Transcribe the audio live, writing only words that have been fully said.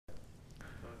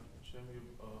Shem,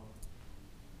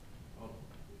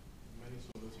 many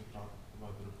scholars have talked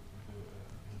about the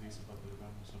hadith about the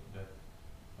remembrance of death.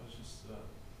 I was just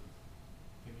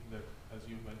thinking that, as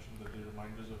you mentioned, that there are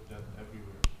reminders of death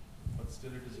everywhere, but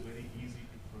still it is very easy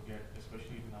to forget,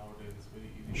 especially nowadays. It's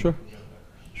very easy Sure. to forget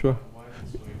that. Sure. Why is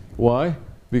it so easy? Why?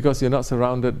 Because you're not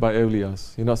surrounded by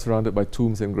awliyas. You're not surrounded by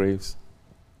tombs and graves.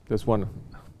 There's one.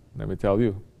 Let me tell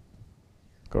you.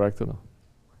 Correct or no?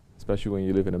 Especially when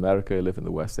you live in America, you live in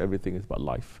the West, everything is about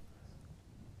life.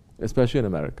 Especially in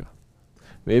America.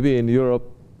 Maybe in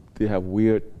Europe, they have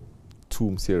weird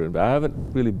tombs here, but I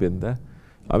haven't really been there.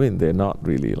 I mean, they're not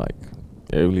really like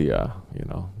awliya,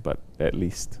 but at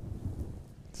least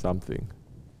something.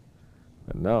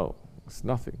 But no, it's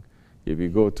nothing. If you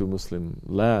go to Muslim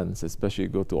lands, especially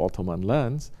go to Ottoman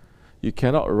lands, you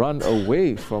cannot run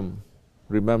away from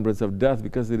remembrance of death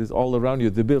because it is all around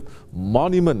you. They built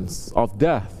monuments of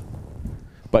death.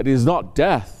 But it is not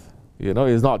death.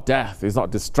 It's not death. It's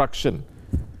not destruction.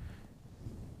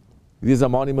 These are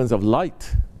monuments of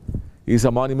light. These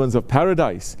are monuments of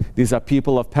paradise. These are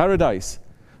people of paradise.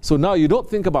 So now you don't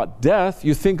think about death,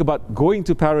 you think about going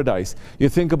to paradise. You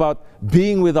think about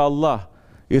being with Allah.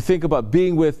 You think about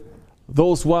being with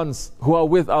those ones who are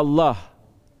with Allah.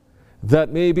 That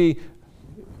maybe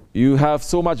you have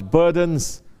so much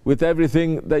burdens with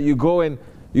everything that you go and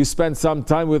you spend some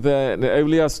time with an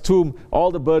awliya's tomb,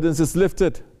 all the burdens is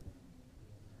lifted.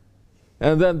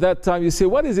 And then that time you say,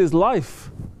 what is his life?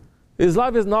 His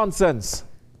life is nonsense.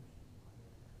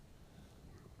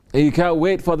 And you can't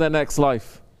wait for the next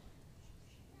life.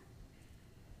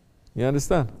 You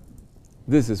understand?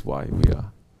 This is why we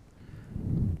are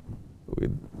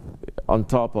on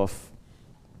top of,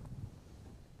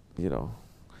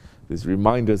 these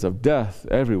reminders of death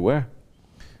everywhere.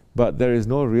 But there is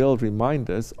no real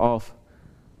reminders of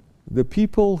the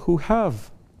people who have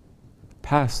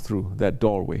passed through that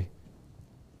doorway.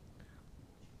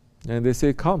 And they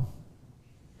say, come,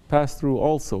 pass through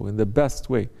also in the best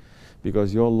way,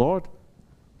 because your Lord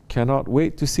cannot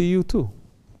wait to see you too.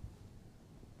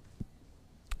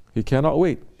 He cannot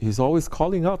wait. He's always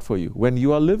calling out for you. When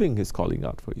you are living, He's calling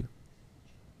out for you.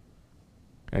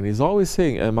 And He's always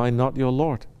saying, am I not your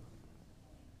Lord?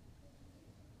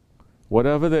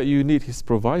 Whatever that you need, He's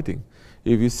providing.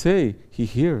 If you say, He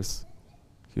hears,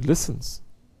 He listens.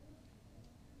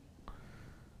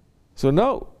 So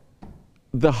now,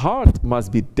 the heart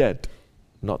must be dead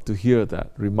not to hear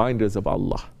that, reminders of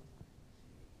Allah.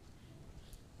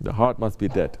 The heart must be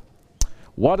dead.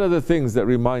 What are the things that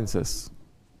reminds us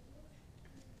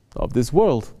of this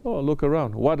world? Oh, look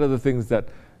around. What are the things that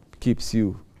keeps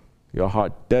your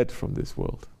heart dead from this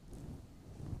world?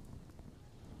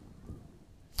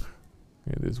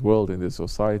 In this world, in this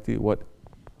society, what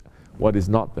is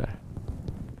not there?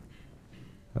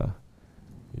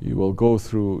 You will go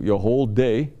through your whole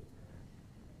day,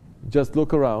 just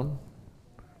look around,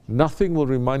 nothing will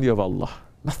remind you of Allah.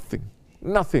 Nothing.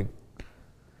 Nothing.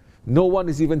 No one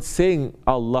is even saying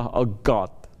Allah or God.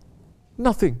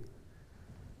 Nothing.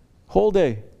 Whole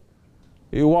day.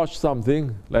 You watch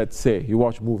something, let's say, you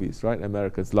watch movies, right?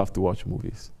 Americans love to watch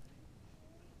movies.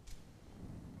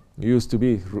 It used to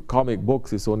be comic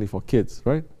books is only for kids,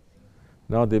 right?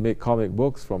 Now they make comic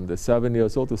books from the 7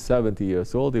 years old to 70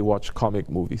 years old. They watch comic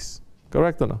movies.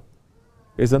 Correct or no?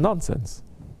 It's a nonsense.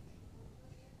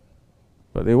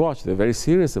 But they watch. They're very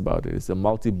serious about it. It's a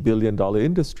multi-billion-dollar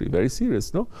industry. Very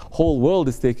serious, no? Whole world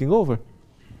is taking over.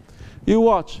 You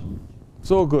watch.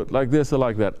 So good. Like this or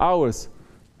like that. Hours.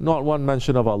 Not one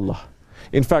mention of Allah.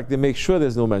 In fact, they make sure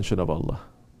there's no mention of Allah.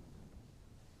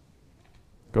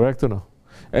 Correct or no?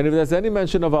 And if there's any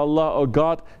mention of Allah or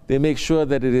God, they make sure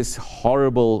that it is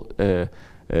horrible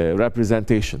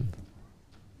representation.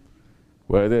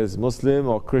 Whether it's Muslim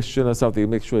or Christian or something, they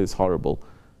make sure it's horrible.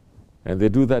 And they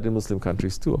do that in Muslim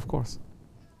countries too, of course.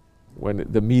 When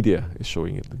the media is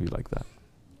showing it to be like that.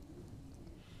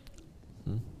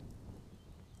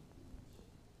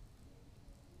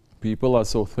 People are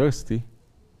so thirsty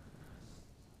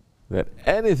that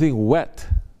anything wet,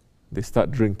 they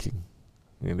start drinking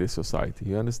in this society.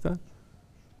 You understand?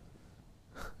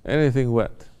 Anything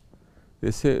wet.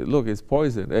 They say, look, it's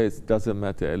poison. It doesn't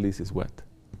matter, at least it's wet.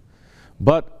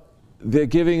 But they're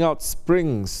giving out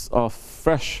springs of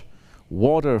fresh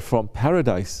water from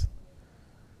paradise,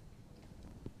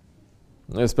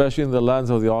 especially in the lands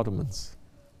of the Ottomans.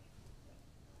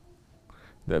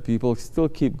 That people still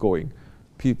keep going.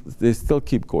 They still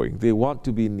keep going. They want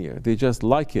to be near. They just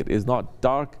like it. It's not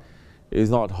dark. It's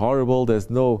not horrible.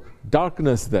 There's no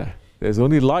darkness there. There's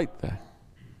only light there.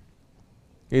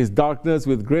 It's darkness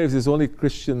with graves. It's only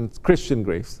Christian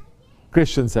graves,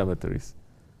 Christian cemeteries.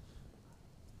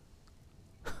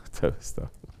 type of stuff.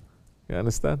 You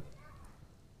understand?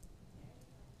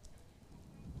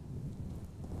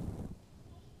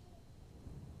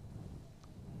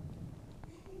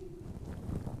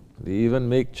 They even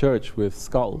make church with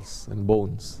skulls and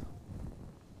bones.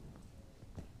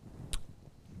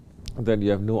 And then you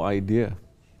have no idea.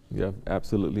 You have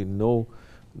absolutely no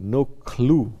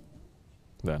clue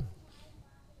then.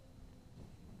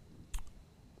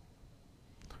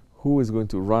 Who is going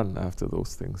to run after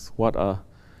those things?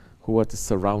 Who is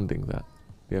surrounding that?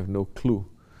 You have no clue.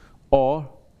 Or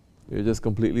you're just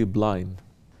completely blind.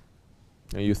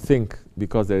 And you think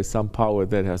because there is some power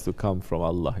that has to come from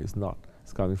Allah. It's not.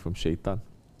 It's coming from Shaitan,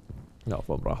 not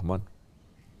from Rahman.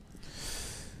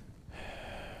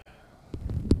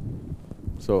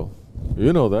 So,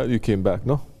 you know that. You came back,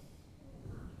 no?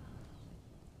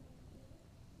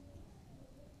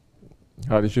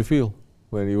 How did you feel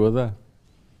when you were there?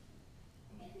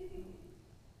 After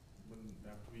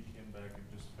we came back,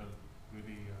 it just felt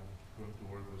really, going to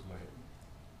work was like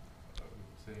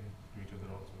saying to each other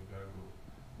also, we gotta go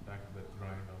back to that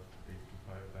grind of 8 to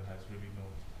 5 that has really no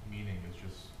meaning. It's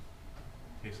just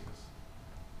tasteless.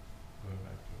 Going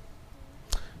back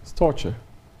to it. It's torture.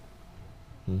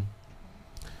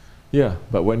 Yeah,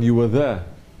 but when you were there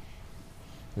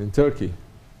in Turkey,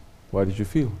 what did you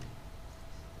feel?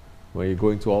 When you're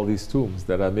going to all these tombs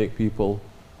that make people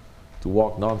to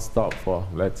walk non-stop for,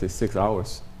 let's say, 6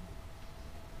 hours.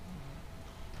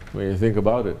 When you think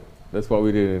about it, that's what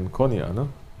we did in Konya,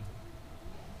 no?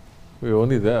 We were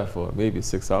only there for maybe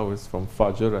 6 hours, from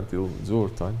Fajr until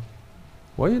Zuhr time.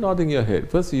 Why are you nodding your head?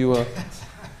 First you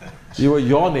were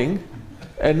yawning,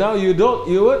 and now you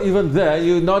weren't even there,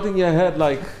 you're nodding your head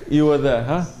like you were there,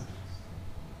 huh?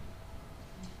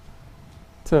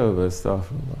 Terrible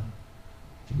stuff.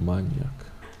 Maniac.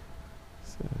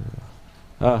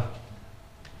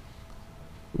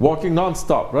 Walking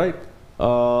non-stop, right?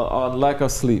 On lack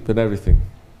of sleep and everything.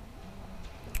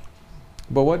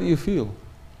 But what do you feel?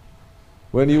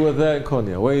 When you were there in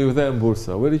Konya, when you were there in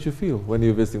Bursa, what did you feel when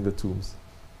you were visiting the tombs?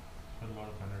 A lot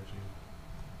of energy.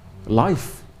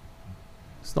 Life.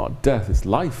 It's not death, it's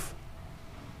life.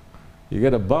 You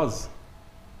get a buzz.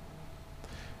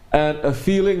 And a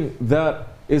feeling that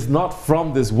is not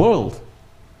from this world.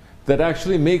 That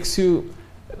actually makes you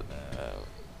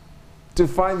to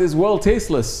find this world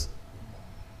tasteless.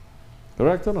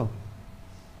 Correct or no?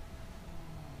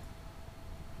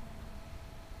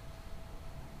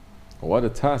 What a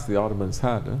task the Ottomans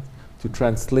had, to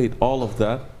translate all of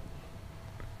that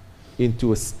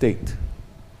into a state.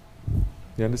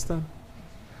 You understand?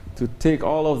 To take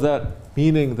all of that,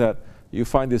 meaning that you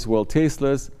find this world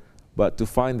tasteless, but to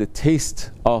find the taste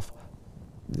of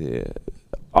the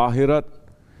Akhirat,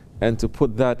 and to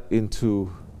put that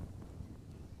into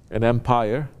an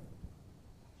empire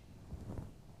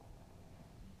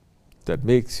that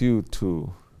makes you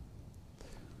to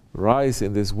rise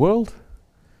in this world,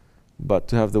 but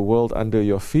to have the world under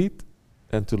your feet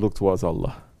and to look towards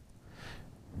Allah.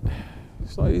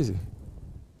 It's not easy.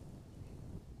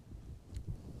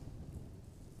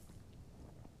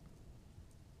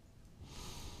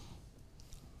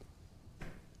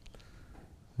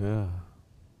 Yeah.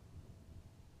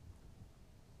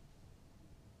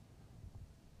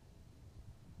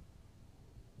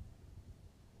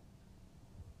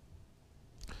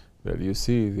 That you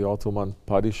see the Ottoman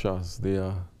Padishahs, they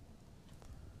are,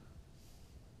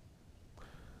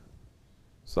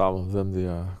 some of them they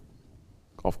are,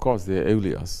 of course they are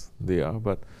awliyas, they are,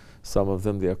 but some of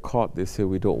them they are caught, they say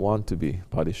we don't want to be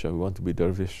Padishah, we want to be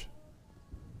Dervish.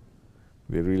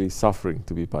 They're really suffering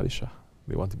to be Padishah,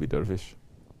 they want to be Dervish.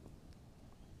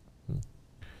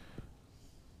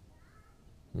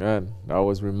 And I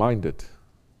was reminded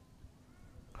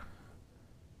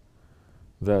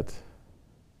that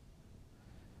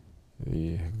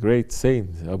the great saint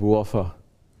Abu Wafa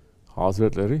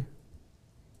Hazrat Lari,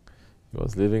 he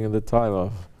was living in the time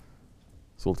of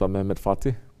Sultan Mehmed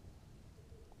Fatih.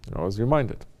 And I was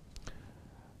reminded,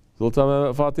 Sultan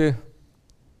Mehmed Fatih,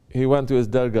 he went to his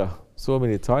dargah so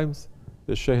many times,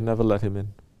 the Shaykh never let him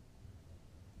in.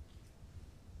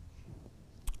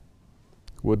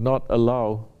 Would not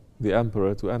allow the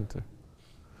emperor to enter.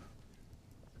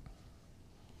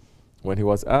 When he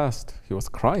was asked, he was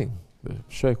crying. The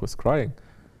Shaykh was crying.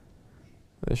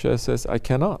 The Shaykh says, I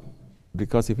cannot,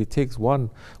 because if he takes one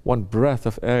breath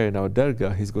of air in our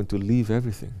dargah, he's going to leave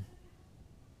everything.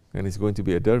 And he's going to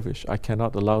be a dervish. I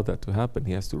cannot allow that to happen.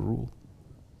 He has to rule.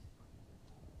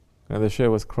 And the Shaykh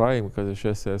was crying because the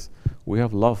Shaykh says, we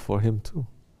have love for him too,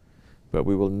 but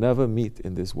we will never meet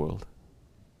in this world.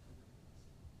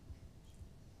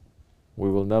 We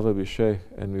will never be Shaykh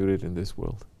and murid in this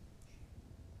world.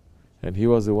 And he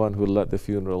was the one who led the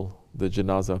funeral, the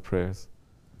janazah prayers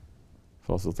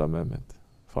for Sultan Mehmed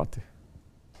Fatih.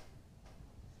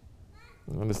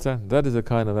 You understand? That is the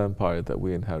kind of empire that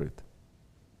we inherit.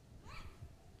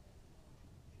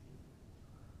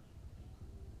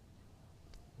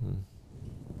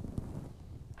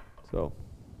 So,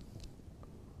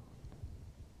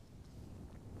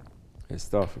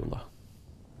 astaghfirullah.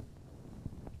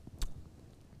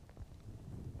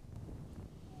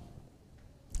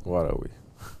 What are we?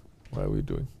 What are we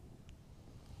doing?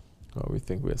 Oh, we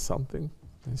think we are something.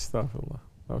 Astaghfirullah.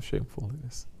 How shameful it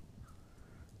is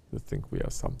to think we are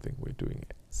something. We're doing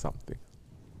something.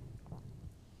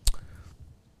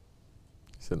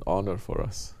 It's an honor for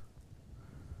us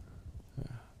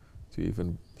to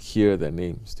even hear their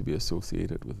names, to be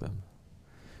associated with them.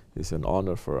 It's an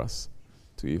honor for us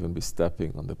to even be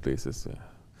stepping on the places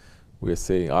I'm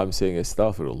saying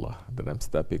astaghfirullah, that I'm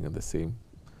stepping in the same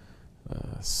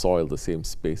soil, the same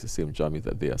space, the same jami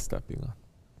that they are stepping on.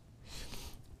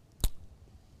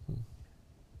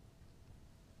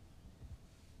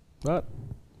 But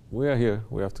we are here,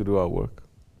 we have to do our work.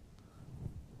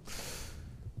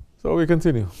 So we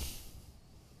continue,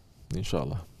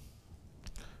 inshallah.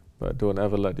 But don't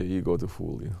ever let your ego to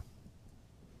fool you.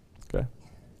 Okay?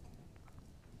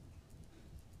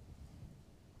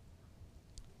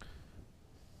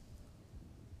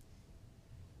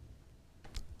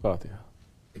 Fatiha.